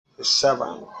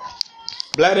7.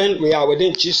 Brethren, we are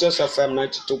within Jesus FM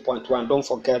 92.1. Don't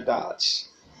forget that.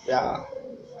 Yeah.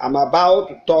 I'm about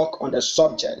to talk on the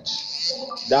subject.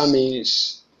 That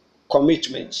means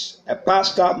commitment. A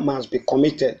pastor must be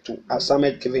committed to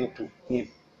assignment given to him.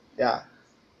 Yeah.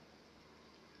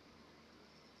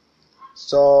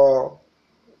 So,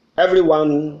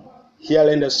 everyone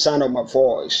hearing the sound of my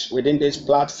voice within this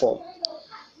platform,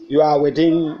 you are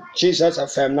within Jesus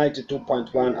FM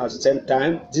 92.1 at the same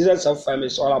time. Jesus FM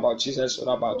is all about Jesus, it's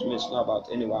not about me, it's not about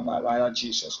anyone, but rather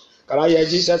Jesus. Can I hear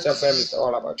Jesus FM is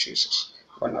all about Jesus?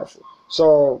 Wonderful.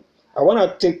 So, I want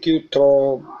to take you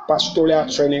through pastoral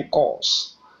training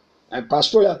course. And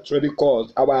pastoral training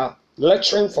course, our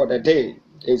lecturing for the day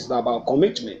is about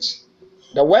commitment.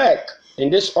 The work in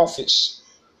this office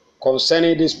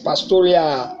concerning this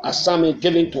pastoral assignment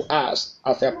given to us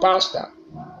as a pastor,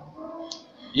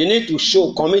 you need to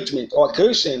show commitment, or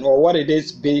Christian, or what it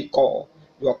is be called.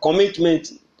 Your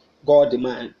commitment God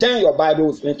demands. Turn your Bible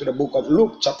with me to the book of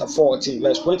Luke chapter 14,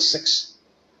 verse 26.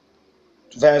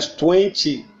 Verse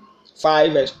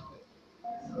 25,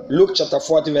 Luke chapter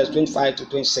 14, verse 25 to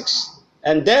 26.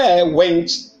 And there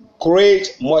went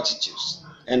great multitudes,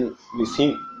 and with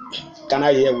him. Can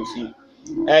I hear with him?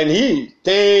 And he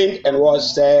turned and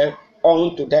was there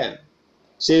unto them.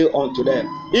 Say unto them,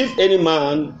 if any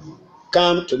man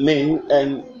come to me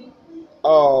and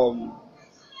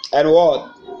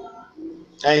what?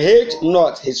 And hate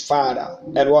not his father,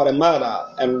 and what a mother,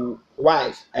 and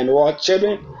wife, and what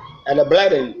children, and the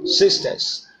brethren,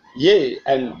 sisters, yea,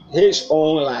 and his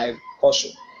own life also,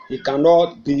 he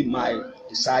cannot be my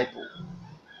disciple.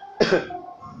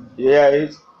 Here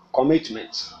is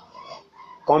commitment.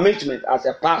 Commitment as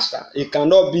a pastor. He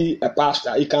cannot be a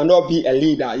pastor. He cannot be a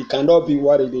leader. He cannot be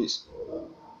what it is.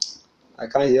 I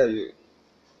can't hear you.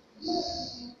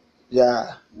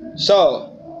 Yeah.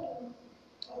 So,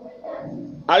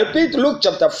 I repeat Luke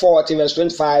chapter 14, verse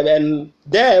 25. And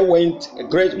there went a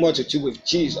great multitude with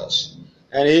Jesus,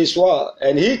 and he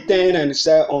turned and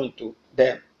said unto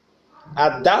them,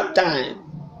 at that time,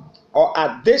 or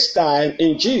at this time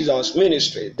in Jesus'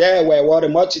 ministry, there were what,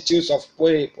 multitudes of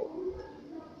people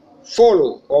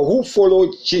who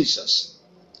followed Jesus.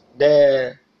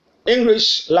 The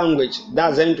English language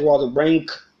doesn't want to bring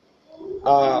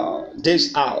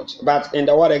this out, but in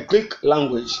the word Greek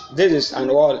language, this is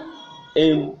an word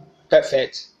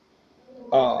imperfect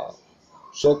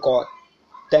so-called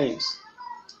tense.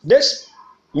 This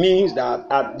means that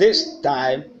at this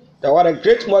time the word a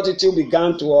great multitude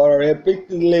began to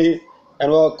repeatedly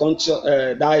and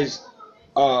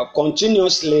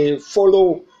continuously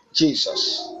follow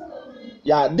Jesus.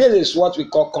 Yeah, this is what we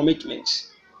call commitment.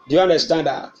 Do you understand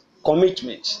that?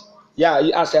 Commitment. Yeah,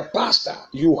 as a pastor,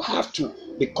 you have to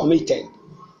be committed.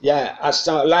 Yeah,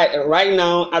 like right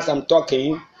now, as I'm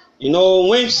talking,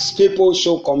 when people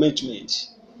show commitment,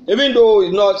 even though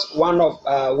it's not one of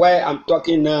where I'm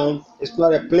talking now, it's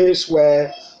not a place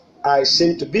where I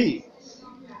seem to be.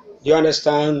 You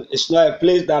understand? It's not a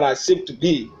place that I seem to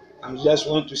be. I just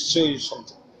want to show you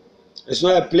something. It's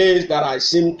not a place that I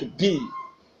seem to be,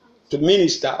 to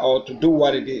minister or to do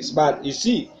what it is. But you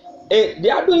see, they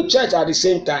are doing church at the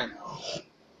same time.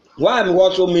 Why I'm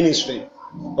also ministering?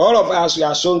 All of us, we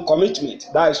are showing commitment.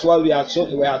 That is what we are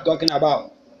talking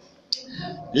about.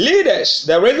 Leaders,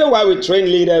 the reason why we train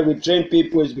leaders, we train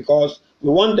people is because we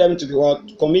want them to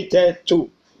be committed to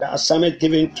the assignment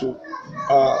given to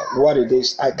what it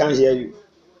is. I can't hear you.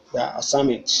 The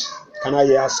assignment. Can I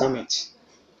hear assignment?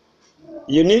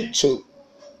 You need to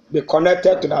be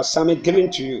connected to the assignment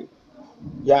given to you.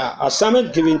 Yeah,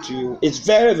 assignment given to you is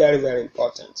very, very, very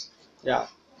important. Yeah.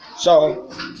 So,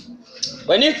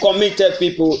 we need committed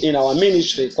people in our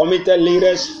ministry, committed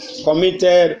leaders,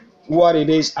 committed what it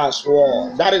is as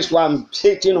well. That is why I'm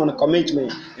hitting on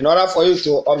commitment, in order for you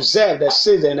to observe the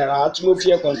season and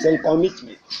atmosphere concerning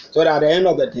commitment, so that at the end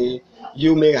of the day,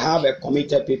 you may have a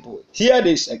committed people. Hear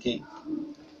this again.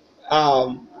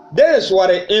 This is what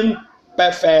an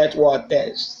imperfect word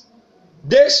is.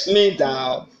 This means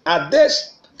that at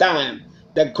this time,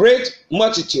 the great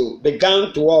multitude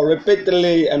began to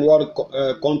repeatedly and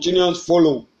continuous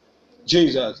follow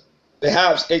Jesus.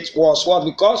 Perhaps it was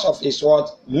because of his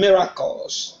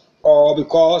miracles, or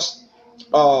because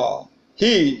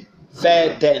he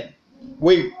fed them.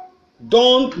 We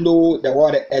don't know the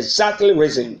word exactly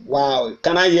reason. Wow,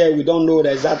 can I hear? We don't know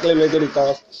the exactly reason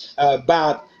because,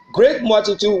 but great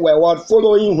multitude were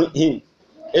following him.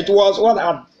 It was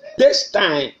at this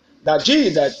time that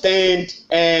Jesus turned,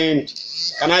 and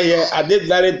can I hear? At this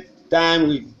very time,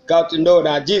 we got to know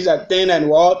that Jesus turned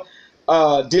and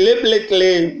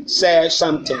deliberately said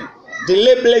something.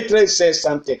 deliberately say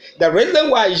something. The reason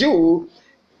why you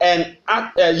and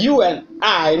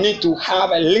I need to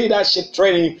have a leadership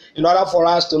training in order for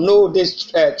us to know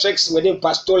these tricks within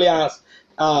pastoral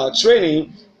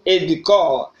training is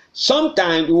because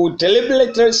sometimes we will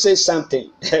deliberately say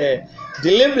something.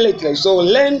 Deliberately. So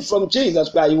learn from Jesus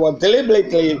Christ. He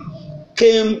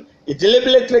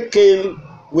deliberately came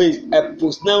with a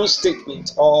pronounced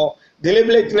statement or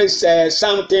deliberately said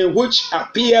something which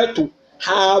appeared to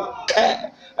have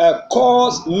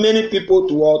caused many people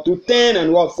to turn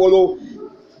and follow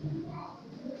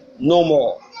no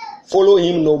more. Follow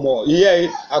him no more.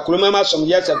 Yeah, I could remember some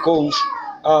years ago,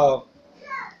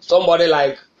 somebody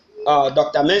like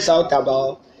Dr. Mensa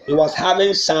Otabal, he was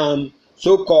having some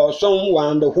so-called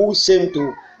someone who seemed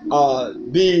to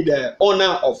be the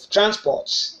owner of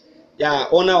transports. Yeah,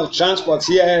 owner of transports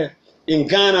here in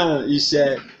Ghana is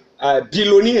a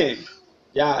billionaire.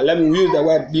 Yeah, let me use the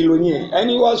word billionaire. And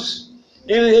he was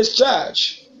in his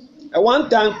church. And one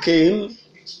time came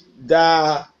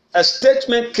that a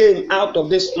statement came out of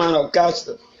this man of God's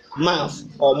mouth.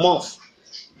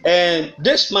 And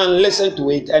this man listened to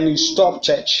it and he stopped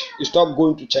church. He stopped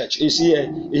going to church. You see,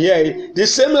 the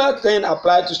similar thing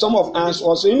applied to some of us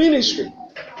also in ministry.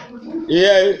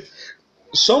 Yeah,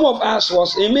 some of us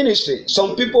was in ministry.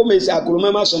 Some people may say, I could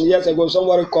remember some years ago,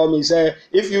 somebody called me and said,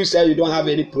 if you say you don't have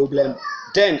any problem,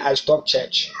 then I stop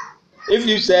church. If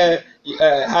you say,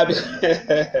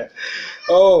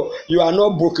 oh, you are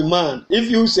not broken man.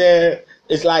 If you say,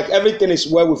 it's like everything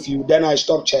is well with you, then I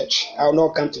stop church. I will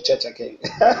not come to church again.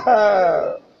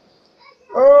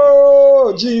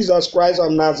 Oh, Jesus Christ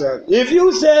of Nazareth. If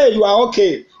you say you are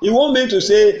okay, you want me to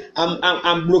say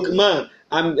I'm broken man.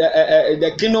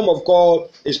 The kingdom of God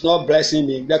is not blessing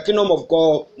me. The kingdom of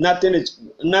God,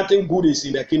 nothing good is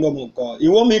in the kingdom of God.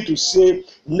 You want me to say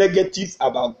negative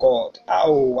about God?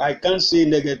 Oh, I can't say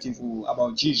negative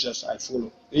about Jesus I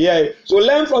follow. Yeah, so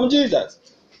learn from Jesus.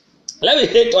 Let me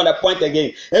hit on the point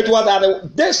again. It was at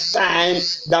this time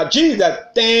that Jesus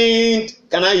turned.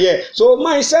 Can I hear? So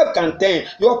myself can turn.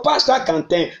 Your pastor can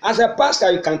turn. As a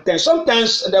pastor, you can turn.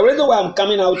 Sometimes the reason why I'm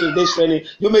coming out of this training,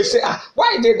 you may say,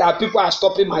 why is it that people are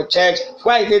stopping my church?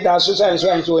 Why is it that so and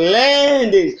so and so? Learn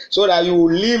this so that you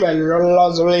will live a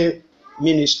luxury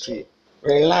ministry.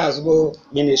 Reliable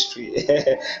ministry.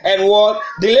 And what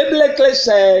deliberately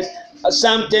said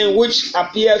something which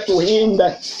appeared to him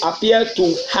that appeared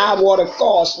to have what it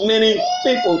caused many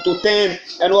people to turn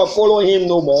and will follow him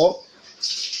no more.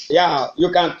 Yeah, you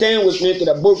can turn with me to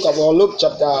the book of Luke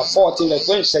chapter 14 verse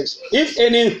 26. If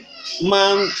any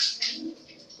man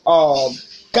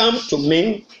come to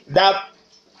me, that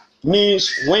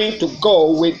means when to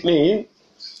go with me.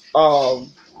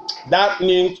 That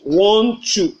means when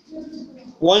to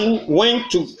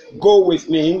go with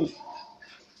me,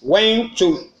 when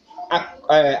to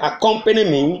accompany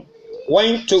me,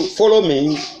 when to follow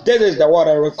me. This is the word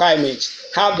of requirement.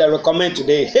 Have the requirement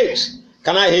today. Hate.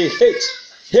 Can I hear hate?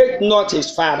 Hate not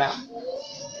his father.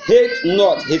 Hate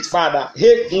not his father.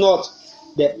 Hate not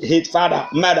his father,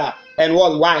 mother, and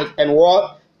what wife, and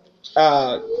what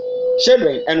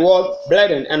children, and what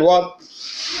brethren, and what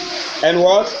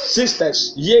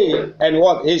sisters, yea, and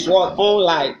what his own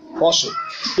life also.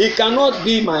 He cannot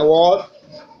be my word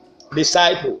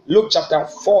disciple. Luke chapter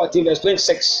 14 verse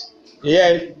 26.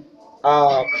 Yeah.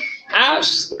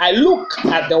 As I look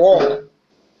at the word,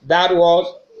 that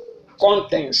was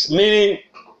contents, meaning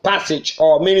passage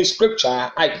or meaning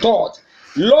scripture, I thought,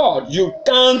 Lord, you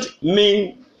can't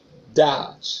mean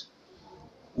that.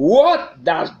 What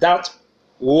does that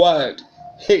word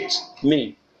hate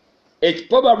mean? It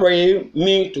probably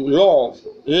means to love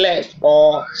less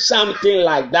or something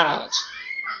like that.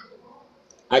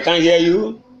 I can't hear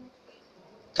you.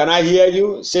 Can I hear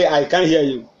you? Say, I can't hear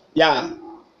you. Yeah.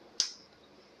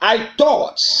 I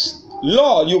thought,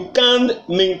 Lord, you can't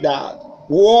mean that.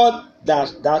 What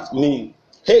does that mean?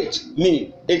 Hate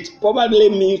me. It probably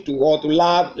means to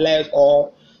love less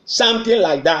or something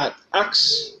like that.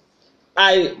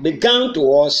 I began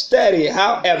to study.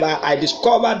 However, I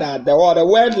discovered that the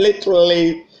word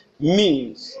literally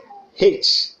means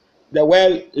hate. The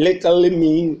word literally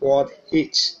means what?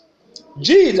 Hate.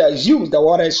 Jesus used the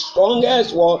word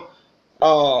strongest word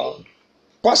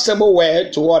possible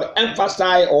word to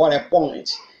emphasize or a point.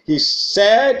 He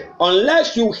said,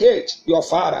 unless you hate your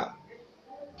father,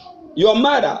 your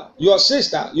mother, your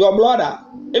sister, your brother,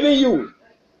 even you,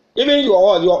 even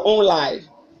your own life,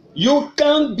 you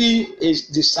can't be his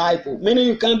disciple. Meaning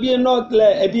you can be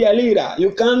be a leader.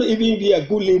 You can't even be a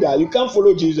good leader. You can't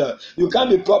follow Jesus. You can't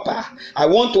be proper. I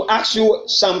want to ask you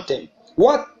something.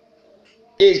 What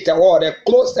is the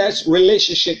closest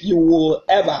relationship you will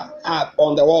ever have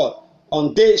on the world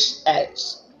on this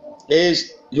earth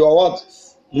is your what?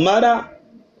 Mother,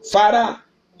 father,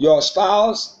 your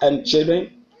spouse, and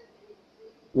children.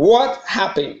 What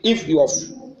happens if your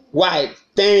wife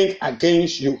turned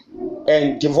against you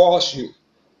and divorce you,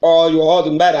 or your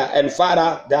mother and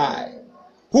father die?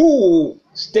 Who will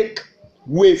stick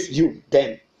with you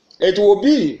then? It will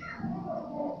be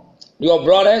your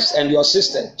brothers and your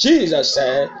sisters. Jesus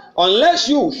said, unless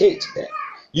you hate them,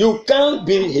 you can't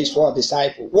be his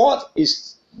disciple. What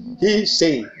is he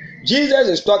saying? Jesus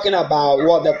is talking about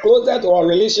what the closest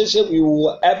relationship you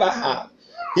will ever have.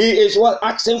 He is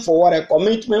asking for what? A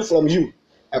commitment from you.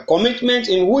 A commitment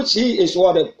in which he is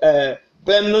what?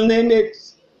 Preeminent.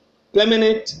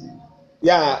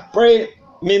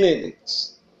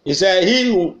 He said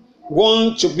he will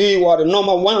want to be what?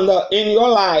 Number one in your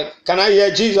life. Can I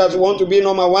hear Jesus want to be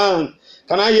number one?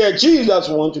 Can I hear Jesus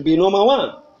want to be number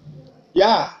one?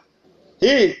 Yeah.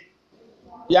 He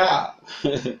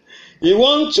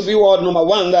wants to be what? Number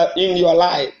one in your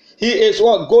life. He is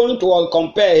going to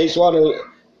compare his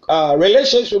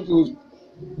relationship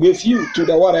with you to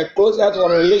the a closest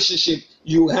relationship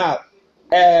you have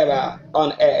ever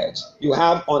on earth. You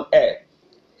have on earth.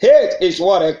 Hate is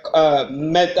what a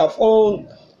metaphor,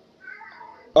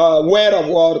 word of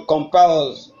word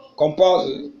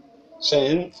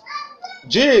compulsion.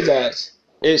 Jesus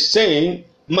is saying,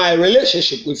 my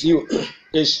relationship with you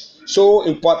is so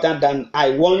important that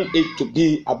I want it to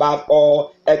be above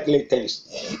all earthly things.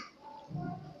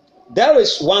 There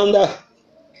is one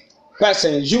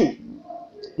person you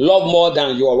love more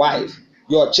than your wife,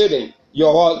 your children,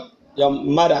 your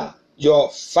mother, your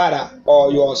father,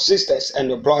 or your sisters and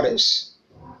your brothers.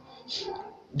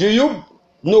 Do you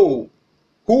know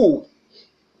who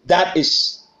that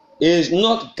is? Is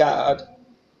not God,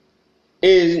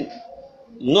 is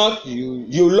not you.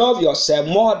 You love yourself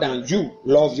more than you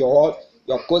love your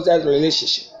closest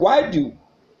relationship. Why do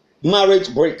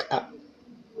marriage break up?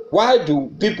 Why do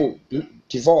people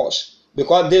divorce?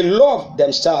 Because they love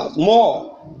themselves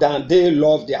more than they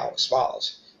love their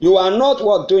spouse. You are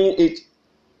not doing it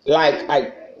like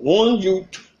I want you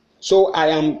to, so I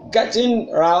am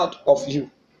getting rid of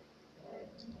you.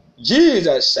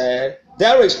 Jesus said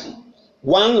there is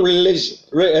one relation.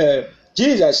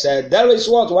 Jesus said there is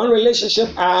one relationship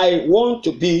I want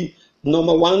to be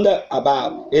number one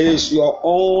about. It is your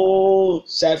own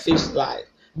selfish life.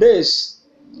 This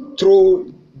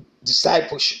through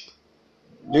discipleship.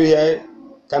 Do you hear?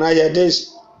 Can I hear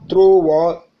this? Through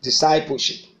what?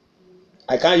 Discipleship.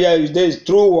 I can't hear you. This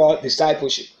through what?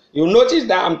 Discipleship. You notice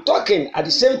that I'm talking at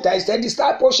the same time. It's a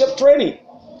discipleship training.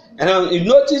 And you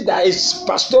notice that it's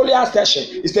pastoral session.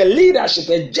 It's a leadership,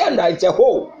 a gender, it's a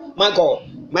whole. My God.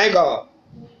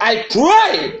 I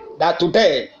pray that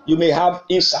today you may have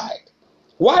insight.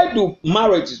 Why do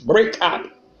marriages break up?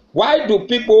 Why do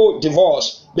people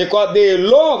divorce? Because they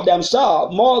love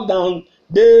themselves more than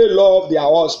they love their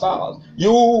spouse.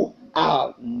 You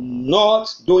are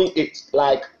not doing it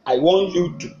like I want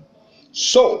you to.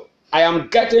 So I am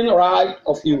getting rid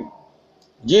of you.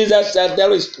 Jesus said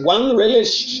there is one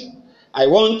relationship I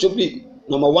want to be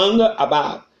number one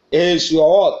about. Is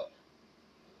your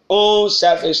own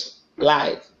selfish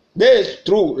life. This is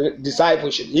true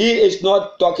discipleship. He is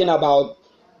not talking about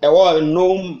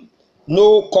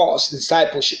no cost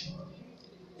discipleship.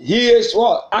 He is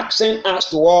asking us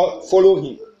to follow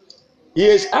him. He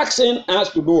is asking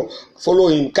us to follow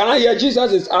him. Can I hear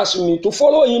Jesus is asking me to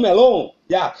follow him alone?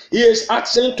 Yeah, he is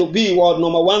asking to be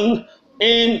number one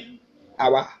in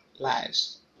our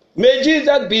lives. May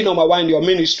Jesus be number one in your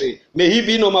ministry. May he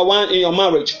be number one in your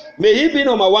marriage. May he be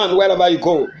number one wherever you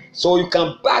go. So you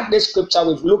can back this scripture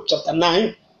with Luke chapter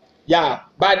 9. Yeah,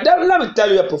 but then let me tell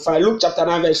you a profile. Luke chapter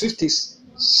 9 verse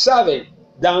 57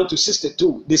 down to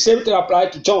 62. The same thing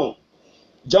applies to John.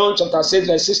 John chapter 6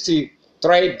 verse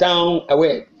 63 down a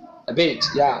bit.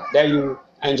 Yeah, then you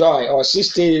enjoy. Or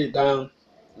 60 down.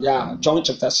 Yeah, John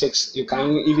chapter 6. You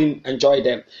can even enjoy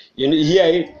them. You hear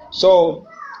it? So,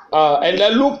 and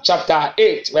then Luke chapter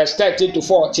 8 verse 13 to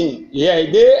 14. Yeah,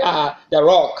 they are the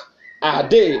rock. Are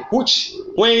they which,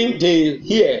 when they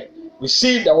hear,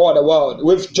 receive the word of God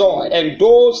with joy, and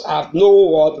those have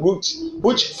no root,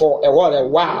 which for a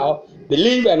while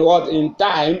believe, and in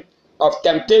time of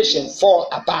temptation fall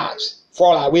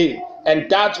away. And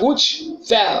that which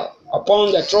fell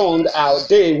upon the throne are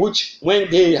they which, when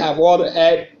they have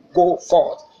heard, go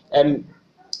forth and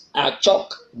are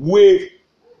choked with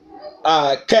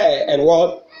care and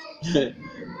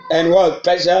and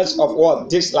pleasures of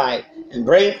this life, and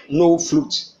bring no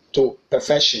fruit to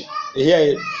perfection. You hear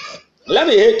it? Let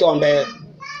me hit on the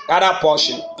other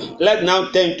portion. Let's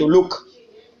now turn to Luke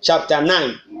chapter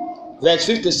 9 verse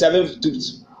 57 to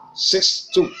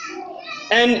 62.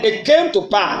 And it came to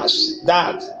pass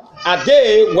that as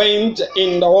they went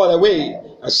in the other way,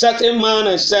 a certain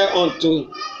man said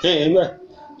unto him,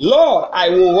 Lord, I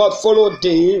will what follow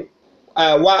thee,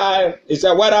 while he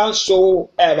said,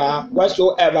 whatsoever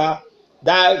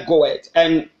thou goest.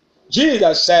 And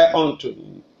Jesus said unto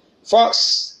him,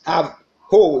 Foxes have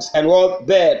holes, and what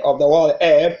bird of the wild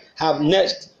air have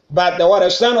nests, but the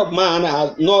Son of Man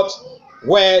has not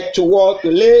where to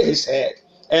lay his head.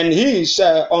 And he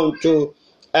said unto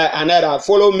another,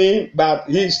 Follow me. But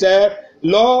he said,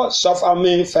 Lord, suffer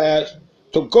me first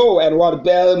to go and what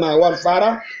bury my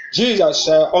father. Jesus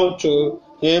said unto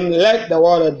him, Let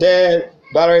the dead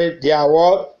bury their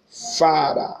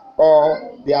father,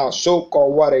 or their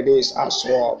so-called what it is as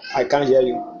well. I can't hear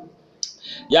you.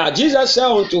 Yeah, Jesus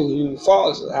said unto him,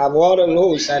 Fox have water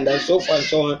nose, and so forth and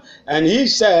so on. And he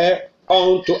said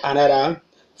unto another,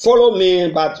 Follow me.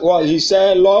 But what he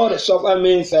said, Lord, suffer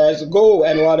me first, go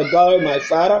and what bury my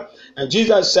father. And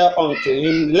Jesus said unto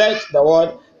him, Let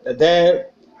the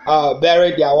dead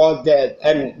bury their dead,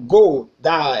 and go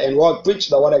die and what preach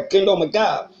the kingdom of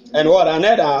God. And what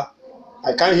another,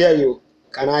 I can't hear you.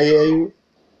 Can I hear you?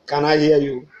 Can I hear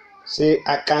you? Say,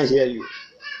 I can't hear you.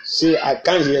 Say, I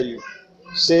can't hear you.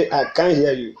 Say, I can't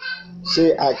hear you.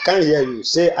 Say, I can't hear you.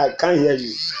 Say, I can't hear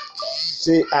you.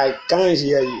 Say, I can't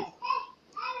hear you.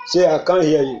 Say, I can't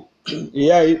hear you.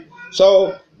 Yeah.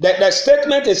 So the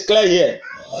statement is clear here.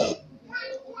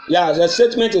 Yeah, the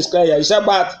statement is clear here. He said,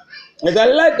 but he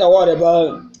said, let the word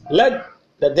about, let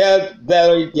the dead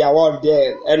bury their word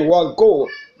dead, and what go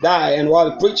die and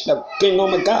what preach the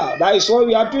kingdom of God. That is what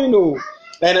we are doing. Though.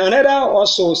 And another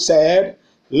also said,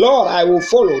 Lord, I will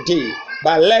follow thee,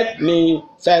 but let me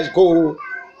first go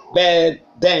bed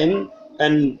then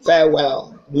and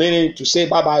farewell, meaning to say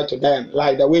bye-bye to them,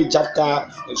 like the way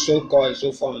Jephthah and so called and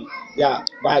so forth. Yeah,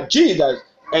 but Jesus.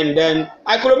 And then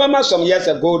I could remember some years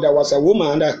ago there was a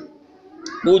woman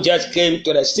who just came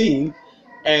to the scene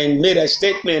and made a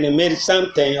statement and made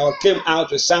something or came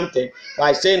out with something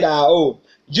by saying that, oh,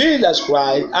 Jesus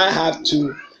Christ, I have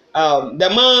to. The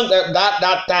man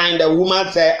that time, the woman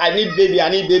said, I need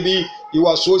baby. He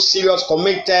was so serious,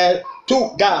 committed to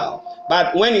God.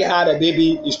 But when he had a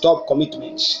baby, he stopped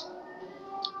commitment.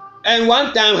 And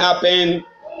one time happened,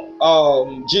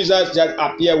 Jesus just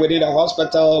appeared within the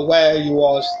hospital where he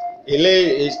was. He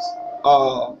lay his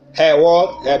her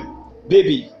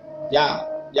baby. Yeah.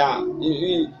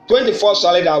 24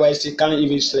 solid hours, he can't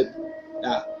even sleep.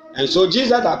 Yeah. And so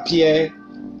Jesus appeared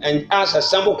and asked a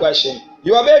simple question.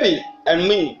 Your baby and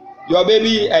me, your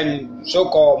baby and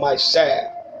so-called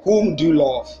myself, whom do you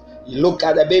love? You look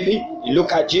at the baby, you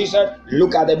look at Jesus, you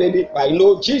look at the baby, but you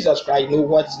know Jesus Christ knew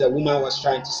what the woman was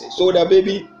trying to say. So the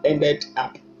baby ended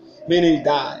up, meaning he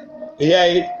died. You hear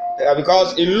it?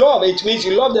 Because he loved, it means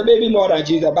he loved the baby more than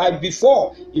Jesus. But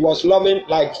before, he was loving,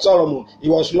 like Solomon, he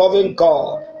was loving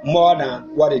God more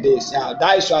than what it is. Yeah,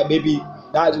 that is why baby,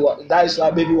 that is why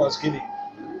baby was given.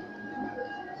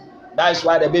 That is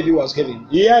why the baby was given.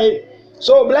 Yeah.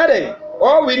 So, brethren,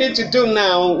 all we need to do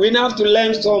now, we have to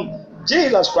learn from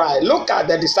Jesus Christ. Look at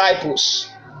the disciples.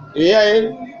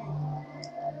 Yeah.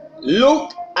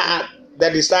 Look at the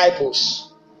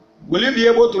disciples. Will you be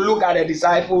able to look at the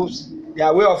disciples,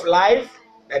 their way of life?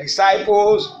 The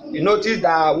disciples, you notice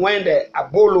that when the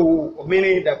Apollo,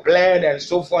 meaning the blood and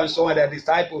so forth and so on, the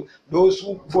disciples, those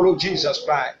who follow Jesus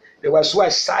Christ, they were so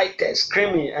excited,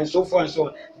 screaming and so forth and so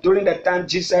on. During the time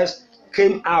Jesus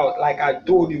came out, like I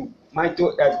told you,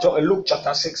 Luke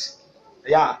chapter 6.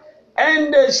 Yeah.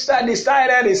 And they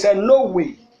decided, they said, no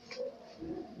way.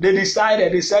 They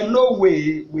said, no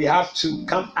way, we have to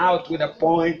come out with a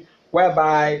point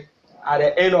whereby at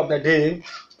the end of the day,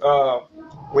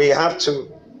 we have to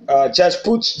just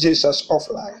put Jesus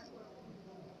off life.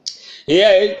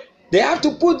 Yeah, they have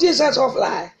to put Jesus off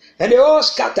life. And they all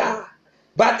scatter.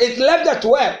 But it left the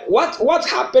 12. What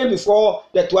happened before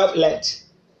the 12 left?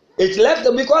 It left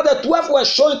them because the 12 were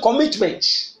showing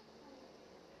commitment.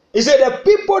 He said the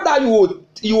people that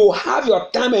you will have your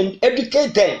time and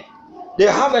educate them, they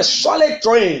have a solid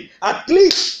train. At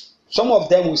least some of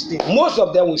them will stay. Most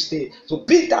of them will stay. So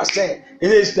Peter said, it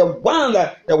is the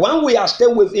one we are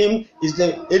staying with him is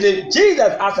Jesus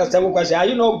asked a simple question. Are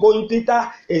you not going, Peter?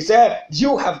 He said,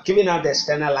 you have given us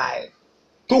the eternal life.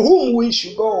 To whom we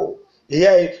should go?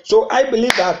 Yeah, so I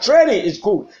believe that training is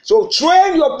good. So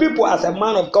train your people as a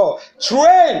man of God.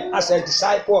 Train as a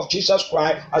disciple of Jesus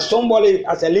Christ, as somebody,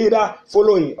 as a leader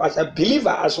following, as a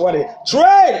believer as well.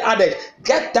 Train others.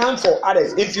 Get time for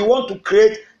others. If you want to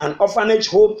create an orphanage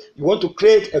home, you want to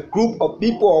create a group of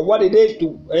people or what it is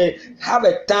to have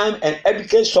a time and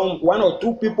educate some one or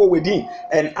two people within.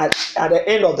 And at the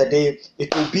end of the day,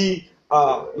 it will be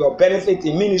your benefit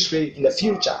in ministry in the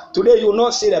future. Today you will not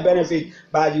see the benefit,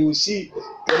 but you will see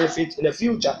benefit in the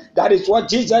future. That is what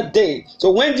Jesus did. So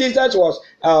when Jesus was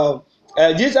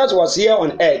here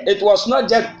on earth, it was not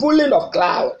just pulling of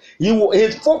cloud.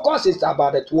 His focus is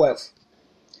about the 12.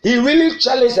 He really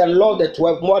cherished and loved the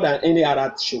 12 more than any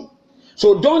other show.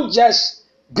 So don't just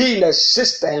be in a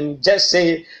system, just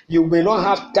say you may not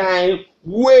have time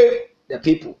with the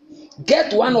people.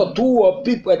 Get one or two or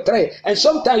people, three, and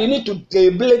sometimes you need to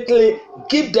deliberately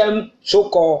give them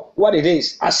so-called what it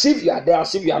is, as if you are there,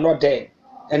 as if you are not there,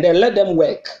 and then let them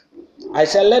work. I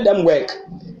said, let them work.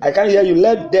 I can't hear you.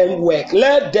 Let them work.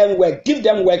 Let them work. Give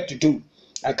them work to do.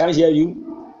 I can't hear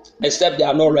you, except they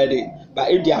are not ready.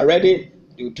 But if they are ready,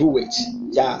 they'll do it.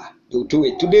 Yeah, they'll do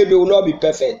it. Today they will not be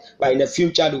perfect, but in the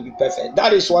future they'll be perfect.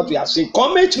 That is what we are saying.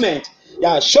 Commitment.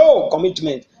 Yeah, show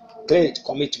commitment. Great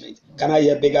commitment. Can I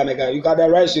hear bigger, mega? You got the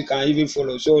rest, you can even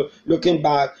follow. So looking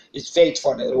back, it's faith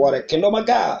for the kingdom of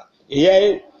God.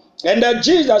 Yeah. And then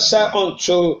Jesus said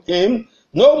unto him,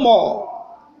 no more.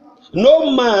 No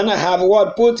man have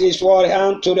what put his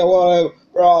hand to the word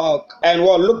rock and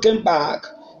what looking back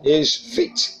is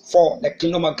fit for the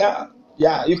kingdom of God.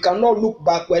 Yeah, you cannot look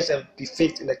backwards and be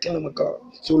fit in the kingdom of God.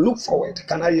 So look forward.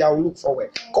 Can I hear look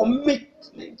forward?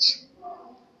 Commitment.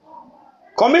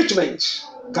 Commitment.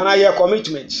 Can I hear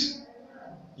commitment?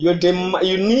 You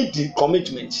need the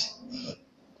commitment.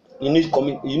 You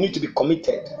need to be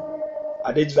committed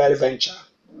at this very venture.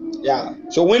 Yeah.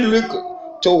 So when you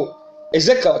look to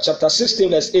Ezekiel chapter 16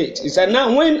 verse 8, he said,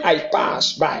 now when I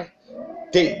pass by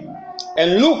thee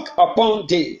and look upon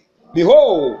thee,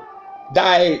 behold,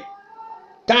 thy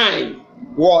time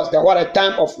was the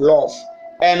time of love,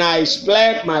 and I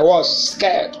spread my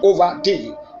skirt over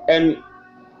thee and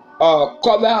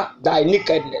cover thy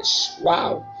nakedness.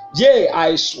 Wow. Yea,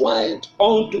 I swear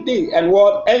unto thee, and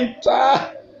will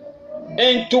enter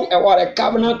into a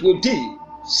covenant with thee.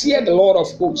 See the Lord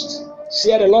of hosts,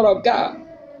 see the Lord of God,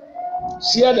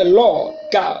 see the Lord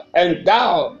God, and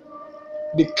thou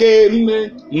became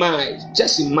mine.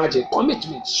 Just imagine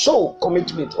commitment, show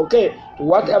commitment, okay, to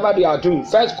whatever they are doing.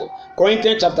 First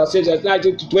Corinthians chapter 6, verse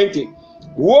 19 to 20.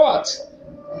 What?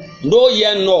 Know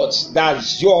ye not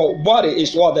that your body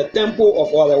is what the temple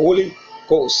of the Holy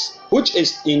Ghost, which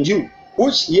is in you,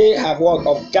 which ye have what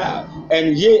of God,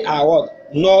 and ye are what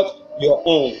not your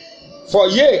own. For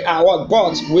ye are what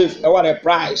bought with what a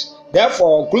price.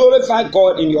 Therefore glorify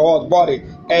God in your body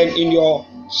and in your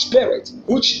spirit,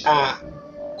 which are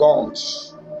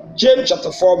God's. James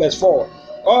chapter 4 verse 4.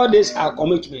 All these are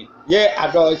commitment. Ye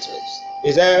adulterers.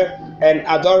 Is there an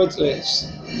adulteress?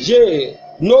 Yea,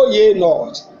 know ye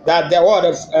not that the word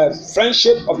of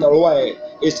friendship of the Lord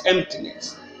is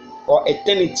emptiness or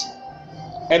eternity?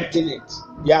 Emptiness.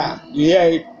 Yeah, you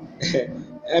hear it?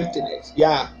 Emptiness.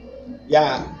 Yeah.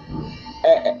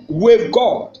 With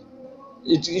God,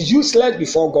 it is useless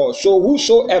before God. So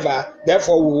whosoever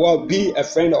therefore will be a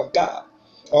friend of God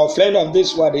or friend of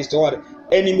this word is the word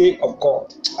enemy of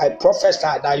God. I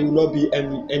prophesy that you will not be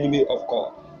enemy of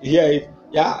God. You hear it?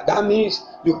 Yeah, that means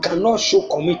you cannot show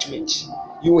commitment.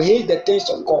 You hate the things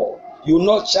of God. You will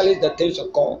not challenge the things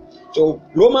of God. So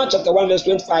Romans chapter 1 verse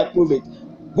 25 prove it.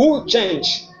 Who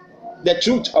changed the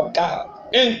truth of God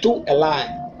into a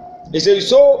lie? He says,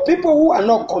 so people who are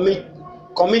not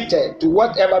committed to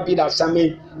whatever be the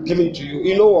assignment given to you,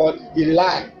 you know what? You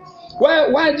lie.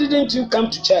 Why didn't you come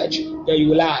to church? Yeah,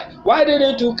 you lie. Why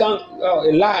didn't you come?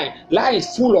 Lie. Lie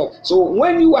is full of. So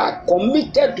when you are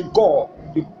committed to God,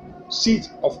 you cease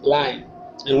of lying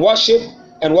and worship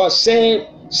and what serve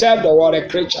the word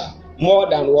creature more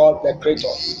than what the creator,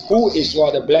 who is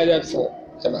what the blessed for.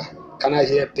 Can I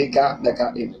hear bigger?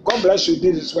 God bless you.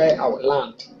 This is where I will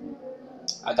land.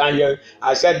 I can't hear.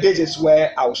 I said this is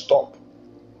where I will stop.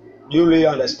 You really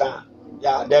understand?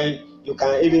 Yeah. Then you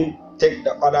can even take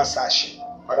the other session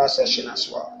as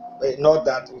well. But not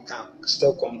that we can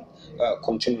still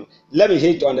continue. Let me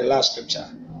hit on the last scripture.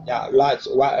 Yeah, last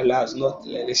not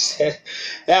let it say.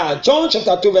 Yeah, John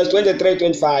chapter 2 verse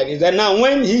 23-25 is that now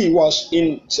when he was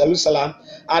in Jerusalem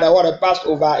at the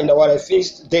Passover in the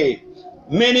feast day,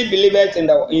 many believers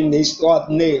in his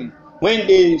name when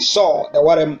they saw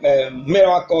the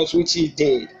miracles which he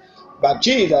did. But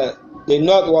Jesus did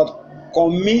not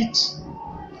commit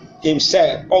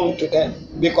himself unto them,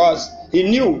 because he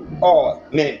knew all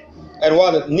men, and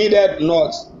what needed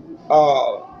not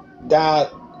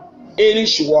that any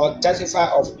should testify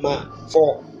of man,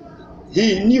 for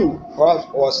he knew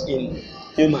what was in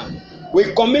human.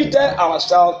 We committed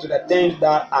ourselves to the things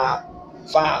that are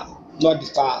far, not the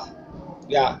far.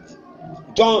 Yeah.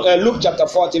 Luke chapter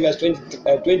 14, verse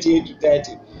 28 to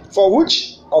 30. For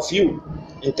which of you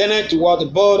intended to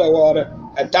build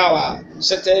a tower,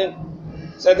 sitting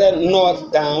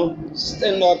not down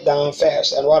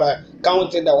first, and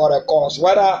counted the cost,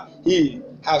 whether he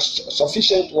has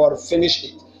sufficient to finish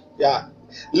it. Yeah.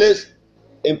 Let's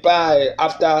imply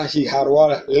after he had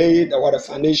laid the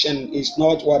foundation is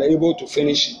not able to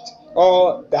finish it.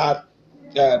 All that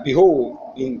behold,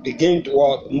 he began to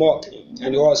mock him,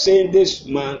 and he was saying, this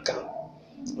man can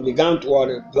began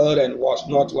to build and was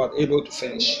not able to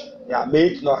finish. Yeah, may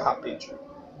it not happen to you.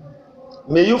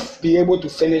 May you be able to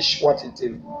finish what it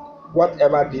is,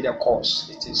 whatever be the cause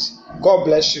it is. God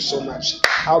bless you so much.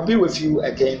 I'll be with you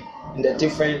again in the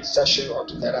different session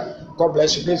altogether. God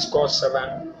bless you. This is God's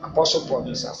servant, Apostle Paul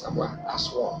Asamoah as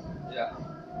well. Yeah.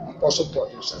 Apostle Paul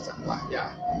Asamoah.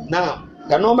 Yeah. Now,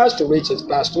 the numbers to reach is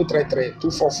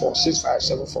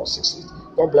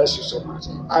 +233-244-65746. God bless you so much.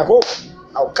 I hope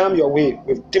I'll come your way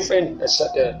with different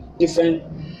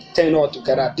thing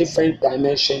altogether, different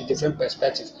dimension, different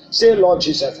perspective. Say, Lord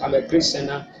Jesus, I'm a great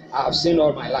sinner. I have sinned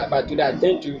all my life, but today I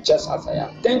thank you just as I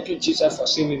am. Thank you, Jesus, for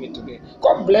saving me today.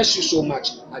 God bless you so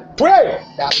much. I pray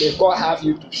that may God have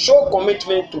you to show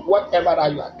commitment to whatever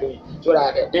that you are doing, so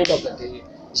that at the end of the day,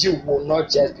 you will not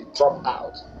just be dropped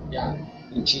out. Yeah,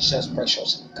 in Jesus'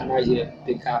 precious. Can I hear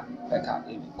bigger?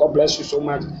 Amen. God bless you so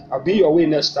much. I'll be your way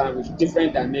next time with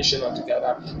different dimensions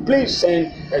altogether. Please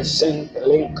send the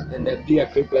link, and there'll be a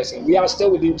great blessing. We are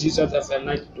still within Jesus FM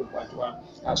 92.1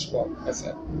 as well.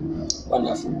 FM.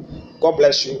 Wonderful. God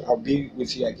bless you. I'll be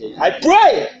with you again. I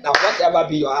pray that whatever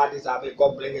be your heart desire,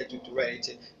 God bring it to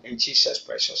reality in Jesus'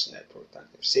 precious name.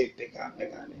 Say bigger.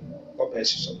 God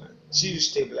bless you so much. See you.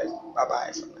 Stay blessed. Bye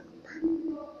bye for now.